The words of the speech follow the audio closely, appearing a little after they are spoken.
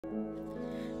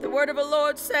The word of the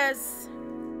Lord says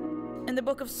in the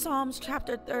book of Psalms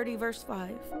chapter 30 verse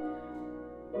 5,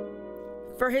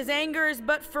 for his anger is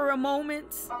but for a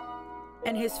moment,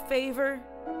 and his favor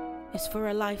is for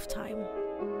a lifetime.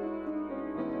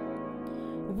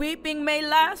 Weeping may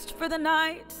last for the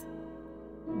night,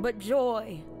 but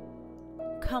joy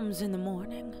comes in the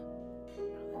morning.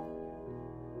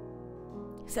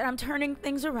 He said, I'm turning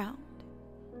things around.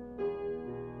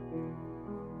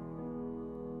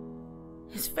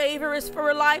 His favor is for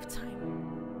a lifetime.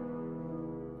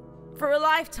 For a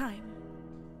lifetime.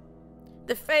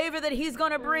 The favor that he's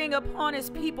going to bring upon his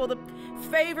people, the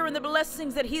favor and the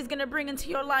blessings that he's going to bring into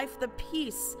your life, the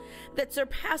peace that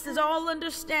surpasses all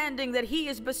understanding that he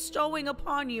is bestowing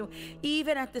upon you,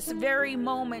 even at this very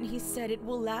moment, he said it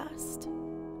will last.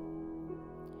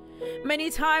 Many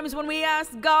times when we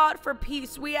ask God for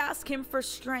peace, we ask him for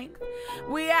strength.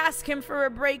 We ask him for a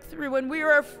breakthrough, and we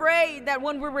are afraid that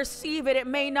when we receive it, it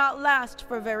may not last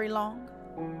for very long.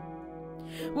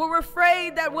 We're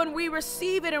afraid that when we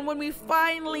receive it and when we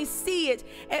finally see it,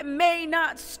 it may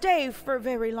not stay for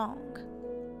very long.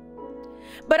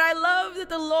 But I love that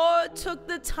the Lord took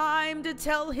the time to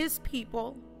tell his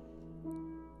people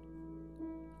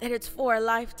that it's for a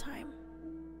lifetime.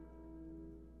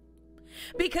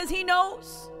 Because he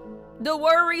knows the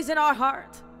worries in our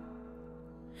heart.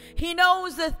 He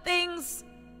knows the things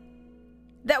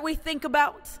that we think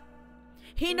about.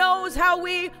 He knows how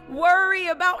we worry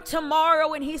about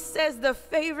tomorrow, and he says the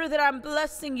favor that I'm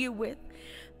blessing you with,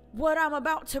 what I'm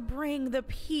about to bring, the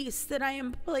peace that I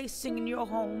am placing in your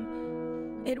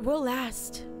home, it will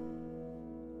last.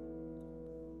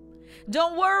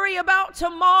 Don't worry about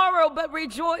tomorrow, but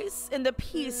rejoice in the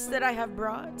peace that I have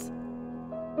brought.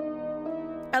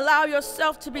 Allow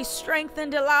yourself to be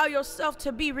strengthened. Allow yourself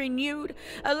to be renewed.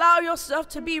 Allow yourself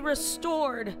to be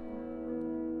restored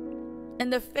in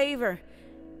the favor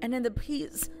and in the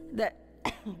peace that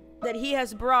he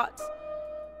has brought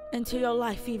into your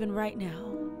life even right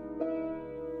now.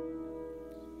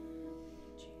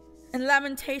 In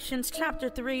Lamentations chapter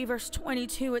 3 verse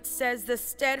 22, it says, the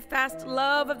steadfast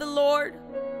love of the Lord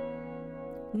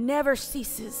never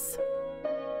ceases.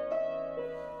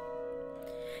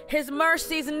 His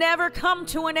mercies never come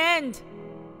to an end.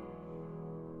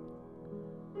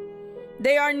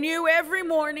 They are new every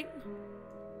morning.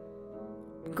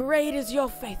 Great is your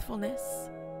faithfulness.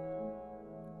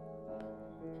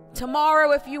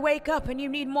 Tomorrow, if you wake up and you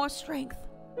need more strength,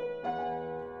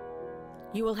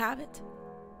 you will have it.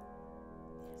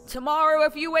 Tomorrow,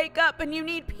 if you wake up and you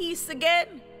need peace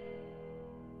again,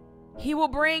 he will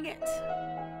bring it.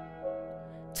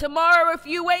 Tomorrow, if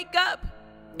you wake up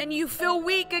and you feel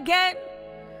weak again,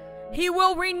 he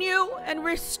will renew and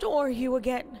restore you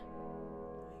again.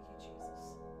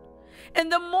 In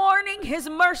the morning, his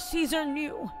mercies are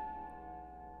new,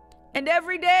 and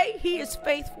every day he is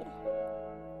faithful.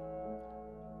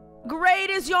 Great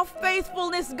is your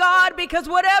faithfulness, God, because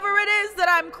whatever it is that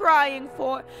I'm crying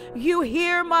for, you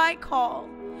hear my call.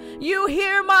 You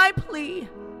hear my plea.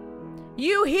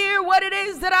 You hear what it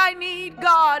is that I need,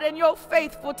 God, and you're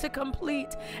faithful to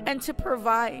complete and to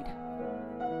provide.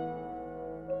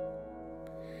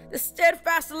 The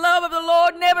steadfast love of the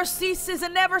Lord never ceases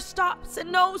and never stops and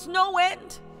knows no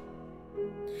end.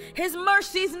 His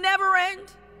mercies never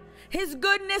end. His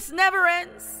goodness never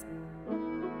ends.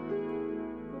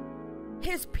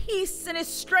 His peace and his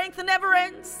strength never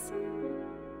ends.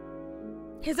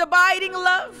 His abiding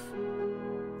love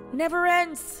never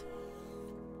ends.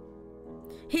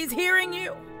 He's hearing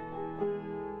you.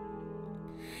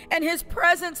 And his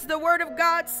presence, the word of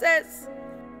God says,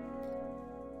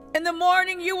 in the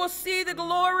morning you will see the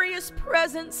glorious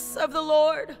presence of the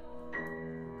Lord.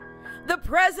 The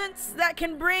presence that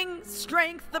can bring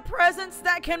strength, the presence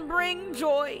that can bring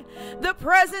joy, the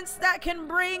presence that can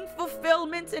bring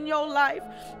fulfillment in your life,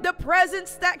 the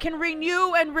presence that can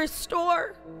renew and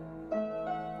restore,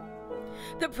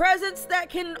 the presence that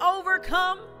can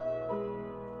overcome,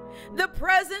 the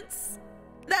presence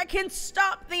that can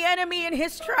stop the enemy in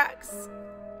his tracks,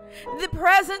 the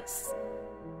presence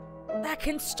that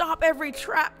can stop every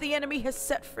trap the enemy has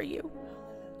set for you.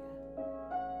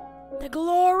 The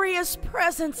glorious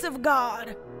presence of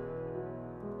God.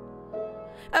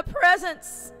 A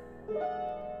presence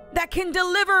that can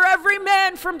deliver every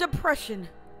man from depression.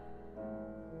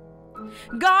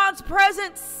 God's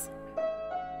presence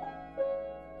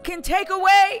can take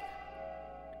away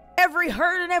every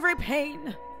hurt and every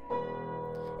pain.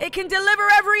 It can deliver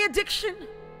every addiction.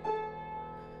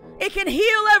 It can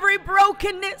heal every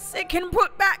brokenness. It can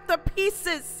put back the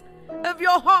pieces of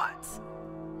your heart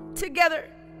together.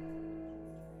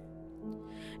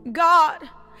 God,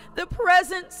 The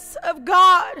presence of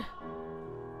God.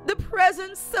 The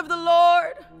presence of the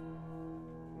Lord.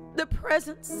 The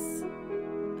presence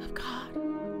of God.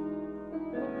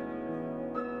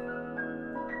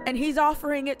 And He's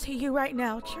offering it to you right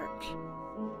now, church.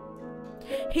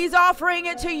 He's offering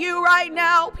it to you right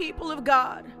now, people of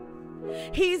God.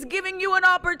 He's giving you an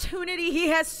opportunity. He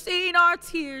has seen our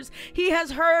tears. He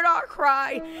has heard our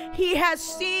cry. He has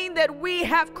seen that we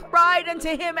have cried unto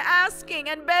Him, asking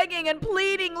and begging and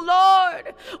pleading,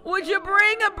 Lord, would you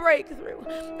bring a breakthrough?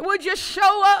 Would you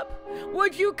show up?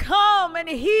 Would you come and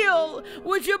heal?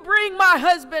 Would you bring my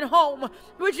husband home?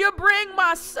 Would you bring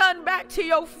my son back to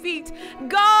your feet?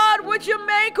 God, would you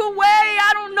make a way?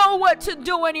 I don't know what to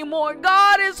do anymore.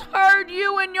 God has heard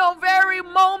you in your very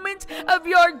moment of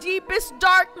your deepest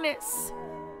darkness.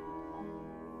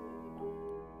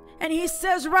 And He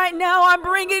says right now, I'm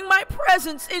bringing my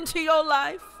presence into your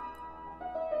life.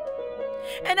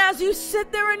 And as you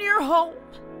sit there in your home,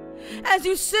 as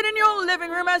you sit in your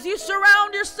living room, as you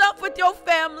surround yourself with your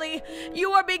family,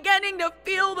 you are beginning to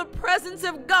feel the presence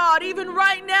of God even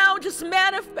right now just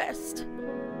manifest.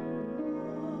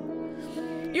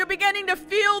 You're beginning to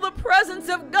feel the presence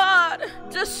of God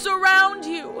just surround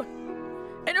you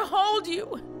and hold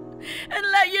you and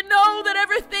let you know that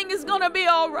everything is going to be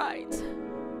all right.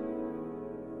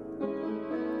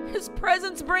 His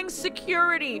presence brings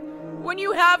security when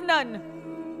you have none.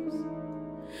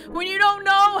 When you don't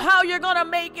know how you're going to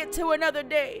make it to another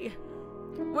day.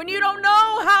 When you don't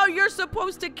know how you're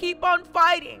supposed to keep on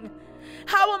fighting.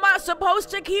 How am I supposed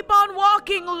to keep on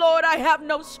walking, Lord? I have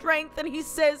no strength. And He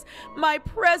says, my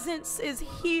presence is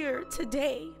here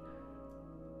today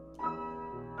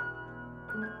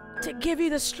to give you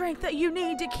the strength that you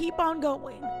need to keep on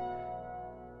going.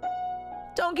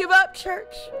 Don't give up,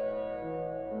 church.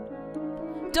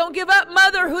 Don't give up,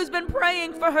 mother who's been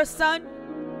praying for her son.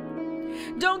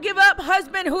 Don't give up,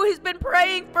 husband who has been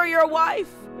praying for your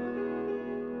wife.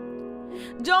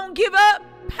 Don't give up,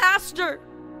 pastor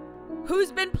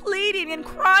who's been pleading and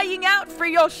crying out for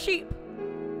your sheep.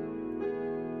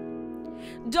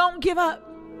 Don't give up.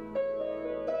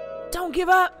 Don't give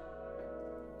up.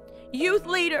 Youth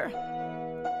leader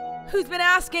who's been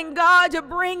asking God to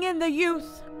bring in the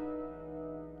youth.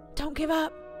 Don't give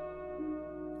up.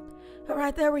 But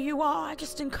right there where you are, I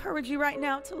just encourage you right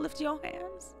now to lift your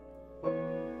hands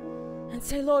and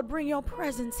say, Lord, bring your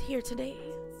presence here today.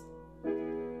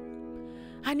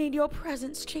 I need your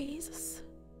presence, Jesus.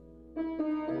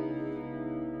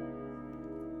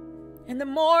 In the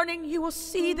morning, you will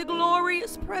see the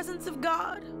glorious presence of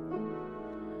God.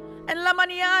 En la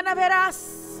mañana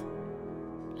verás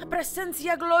la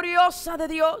presencia gloriosa de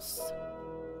Dios.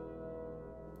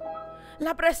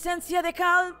 La presencia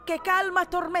que calma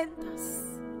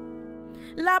tormentas.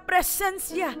 La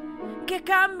presencia que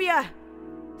cambia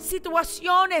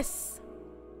situaciones,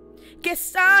 que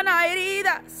sana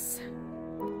heridas.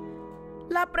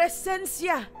 La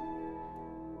presencia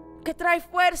que trae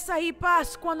fuerza y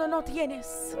paz cuando no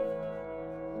tienes.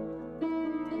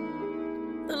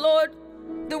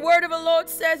 The word of the Lord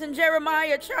says in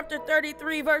Jeremiah chapter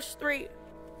 33 verse 3,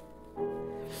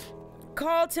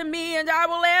 call to me and I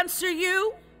will answer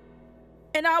you,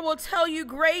 and I will tell you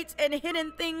great and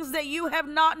hidden things that you have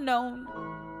not known.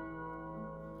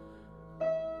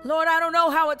 Lord, I don't know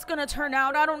how it's going to turn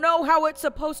out. I don't know how it's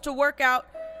supposed to work out.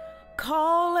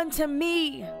 Call unto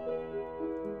me,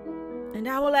 and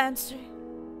I will answer.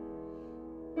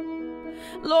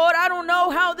 Lord, I don't know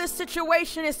how this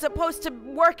situation is supposed to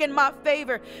work in my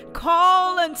favor.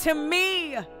 Call unto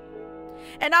me,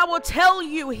 and I will tell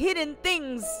you hidden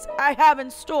things I have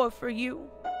in store for you.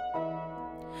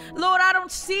 Lord, I don't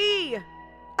see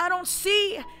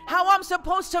how I'm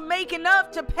supposed to make enough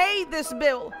to pay this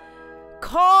bill.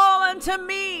 Call unto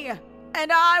me,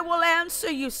 and I will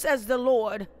answer you, says the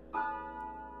Lord.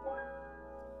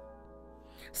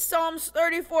 Psalms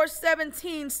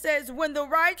 34:17 says, when the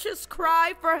righteous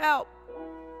cry for help,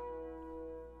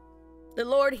 the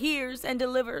Lord hears and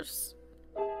delivers.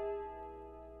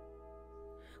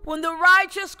 When the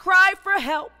righteous cry for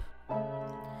help,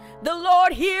 the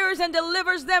Lord hears and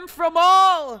delivers them from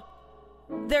all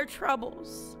their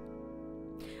troubles.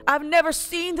 I've never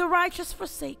seen the righteous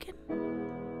forsaken.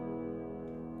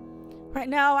 Right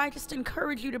now, I just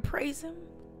encourage you to praise Him.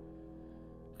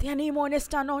 Te animo en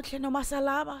esta noche, nomás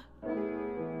alaba.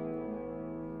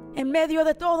 En medio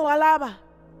de todo, alaba.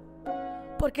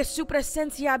 Porque su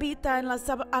presencia habita en las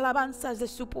alabanzas de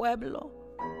su pueblo.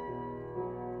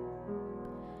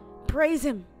 Praise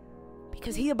Him,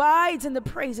 because He abides in the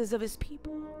praises of His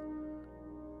people.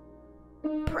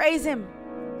 Praise Him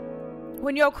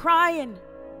when you're crying,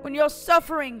 when you're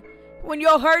suffering, when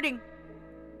you're hurting.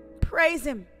 Praise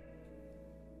Him,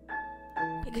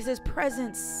 because His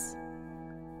presence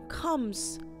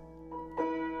comes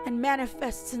and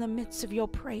manifests in the midst of your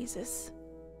praises.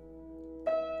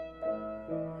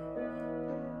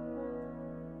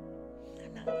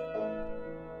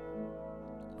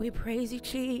 We praise you,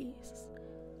 Jesus.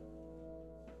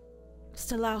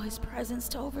 Just allow His presence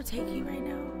to overtake you right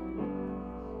now.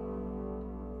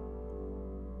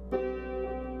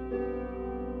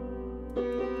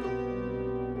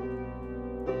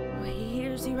 Oh, He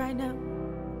hears you right now.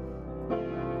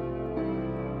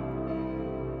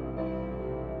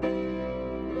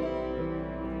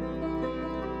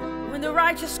 When the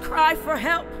righteous cry for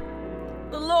help,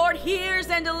 the Lord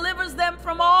hears and delivers them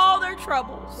from all their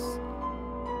troubles.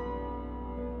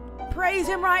 Praise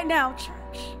Him right now,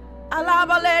 church.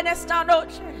 Alábale en esta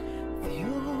noche.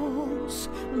 Dios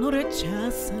no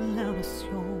rechaza la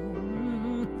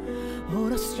oración.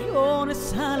 Oración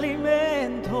es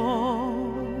alimento.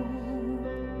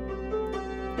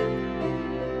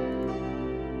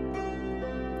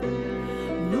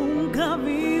 Nunca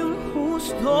vi un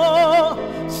justo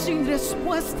sin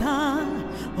respuesta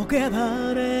o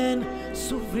quedar en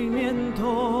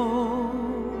sufrimiento.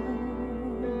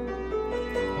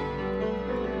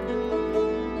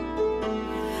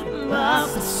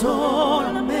 Basta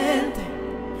solamente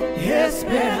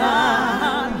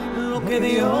esperar lo que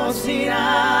Dios irá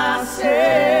a hacer.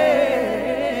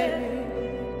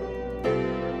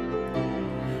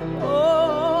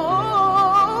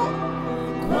 Oh,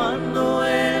 cuando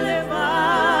Él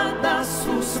levanta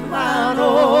sus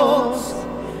manos,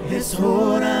 es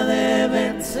hora de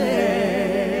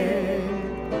vencer.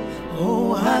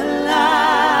 Oh,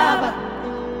 alaba,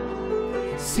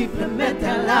 simplemente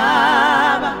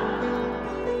alaba.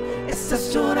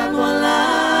 Estás llorando,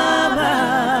 alaba.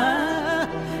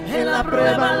 En la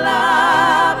prueba,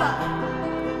 alaba.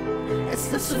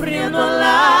 Estás sufriendo,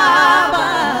 alaba.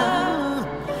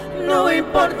 No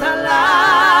importa,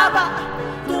 alaba.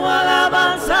 Tu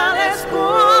alabanza le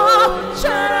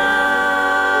escuchará.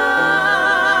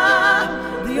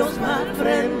 Dios va al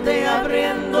frente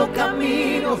abriendo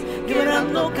caminos,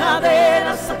 quebrando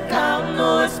cadenas,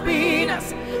 sacando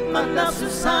espinas. Manda a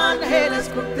sus ángeles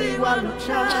contigo a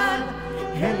luchar.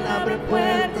 Él abre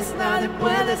puertas, nadie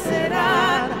puede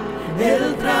cerrar.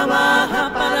 Él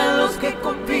trabaja para los que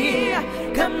confían.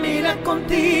 Camina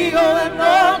contigo de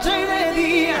noche y de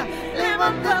día.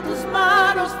 Levanta tus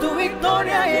manos, tu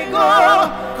victoria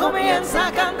llegó. Comienza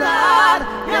a cantar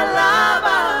y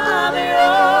alaba a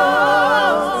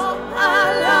Dios.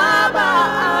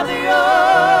 Alaba a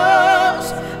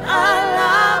Dios.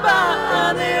 Alaba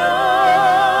a Dios.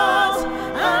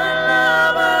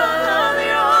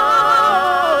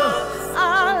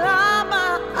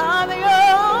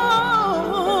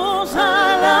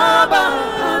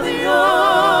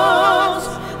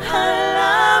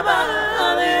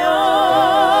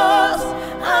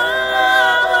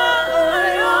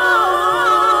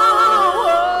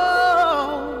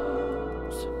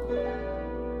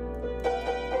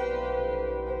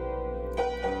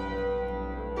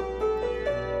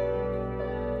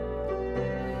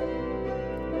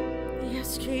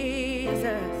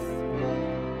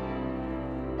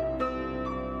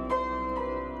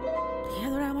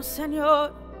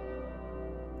 Señor.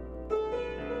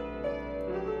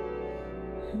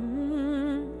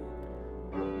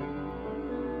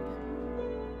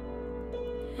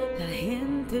 La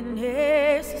gente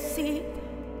necesita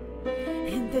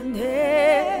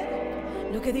entender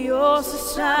lo que Dios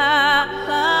está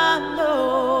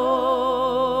dando.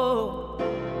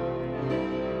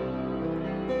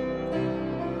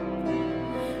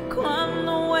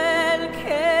 Cuando Él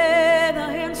queda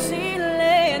en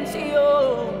silencio,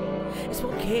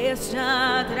 que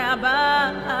está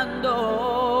trabajando.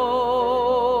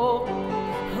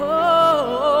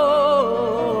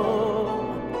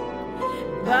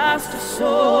 Basta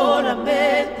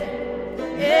solamente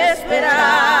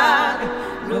esperar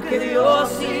lo que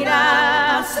Dios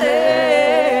irá a hacer.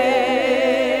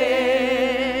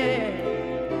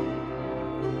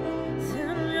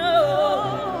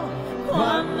 Señor,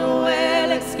 cuando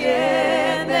Él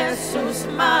extiende sus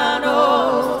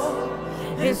manos,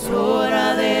 es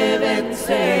hora de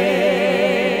vencer.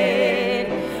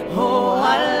 Oh,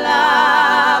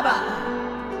 alaba,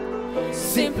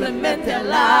 simplemente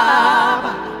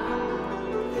alaba.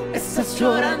 Estás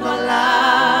llorando,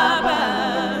 alaba.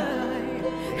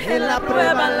 En la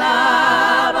prueba,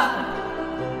 alaba.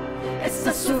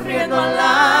 Estás sufriendo,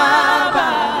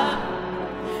 alaba.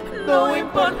 No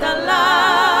importa,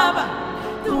 alaba.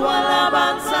 Tu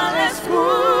alabanza le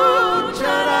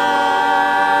escuchará.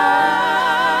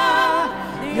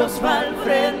 Dios va al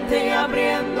frente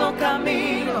abriendo caminos.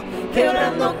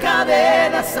 quebrando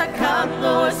cadenas,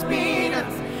 sacando espinas.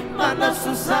 Manda a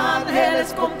sus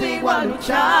ángeles contigo a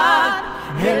luchar.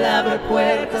 Él abre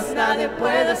puertas, nadie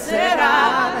puede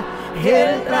cerrar.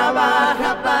 Él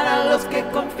trabaja para los que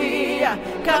confían.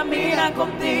 Camina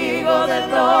contigo de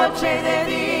noche y de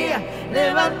día.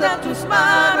 Levanta tus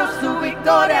manos, tu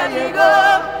victoria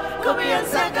llegó.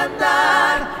 Comienza a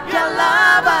cantar y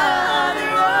alaba a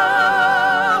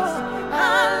Dios.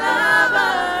 Alaba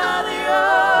a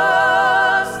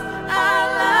Dios.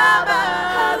 Alaba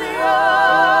a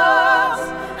Dios.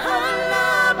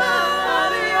 Alaba a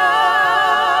Dios.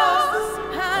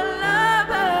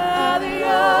 Alaba a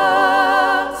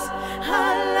Dios.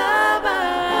 Alaba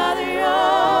a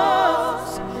Dios.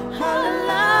 Alaba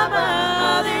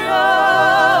a Dios. Alaba a Dios.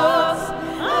 Alaba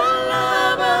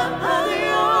a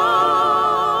Dios.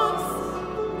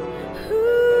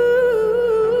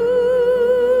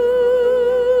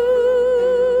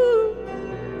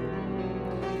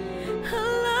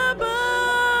 Alaba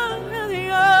a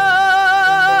Dios.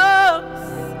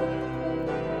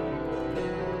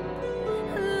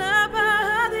 Alaba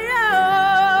a Dios.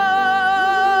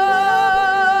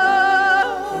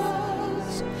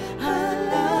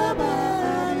 Alaba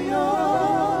a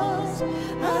Dios.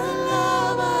 Alaba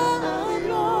a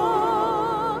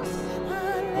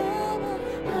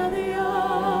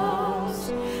Dios.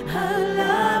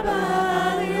 Alaba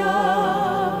a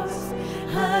Dios.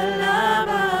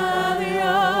 Alaba a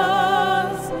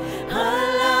Dios.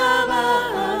 Alaba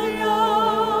a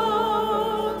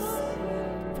Dios.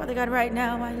 Father God, right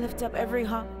now I lift up every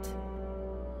heart.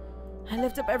 I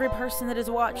lift up every person that is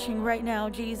watching right now,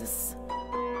 Jesus.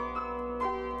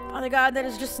 Father God, that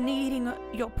is just needing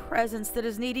your presence, that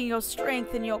is needing your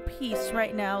strength and your peace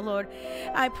right now, Lord.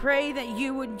 I pray that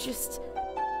you would just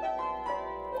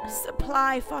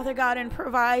supply, Father God, and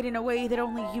provide in a way that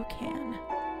only you can.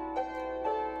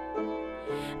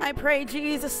 I pray,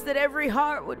 Jesus, that every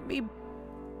heart would be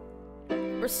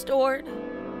restored.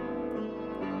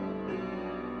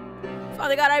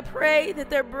 Father God, I pray that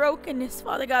their brokenness,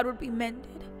 Father God, would be mended.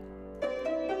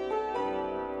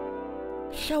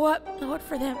 Show up, Lord,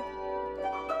 for them.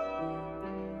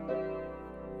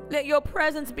 Let your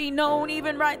presence be known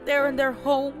even right there in their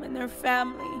home and their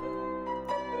family.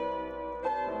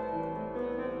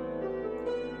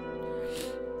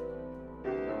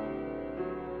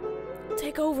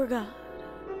 Take over, God.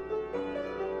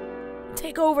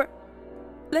 Take over.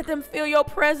 Let them feel your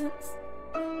presence.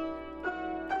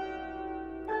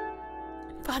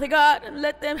 Father God, and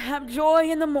let them have joy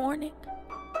in the morning.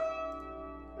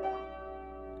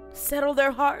 Settle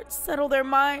their hearts, settle their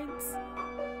minds.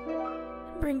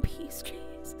 Bring peace,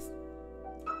 Jesus.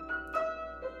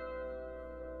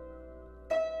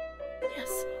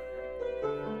 Yes,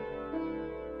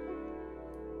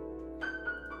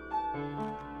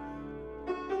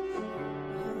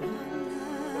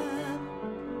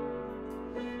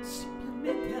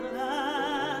 Simplemente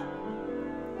alaba.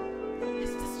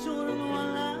 Estás llorando,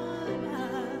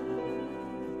 alaba.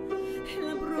 En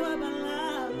la prueba,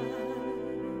 alaba.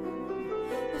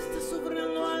 Estás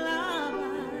sufriendo, alaba.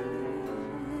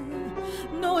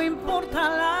 No importa,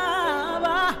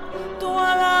 alaba. Tu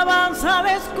alabanza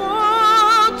la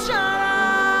escuchará.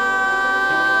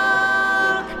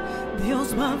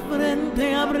 Dios va al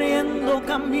frente abriendo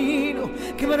camino,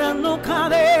 quebrando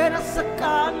cadenas,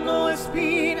 sacando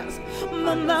espinas.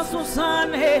 Manda a sus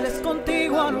ángeles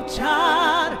contigo a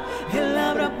luchar. Él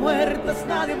abre puertas,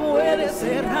 nadie puede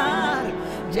cerrar.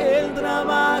 Y Él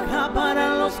trabaja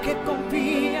para los que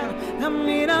confían.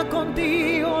 Camina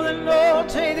contigo de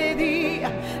noche y de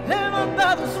día.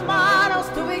 Levanta tus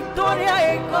manos, tu victoria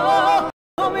llegó.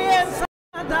 Comienza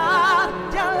a cantar.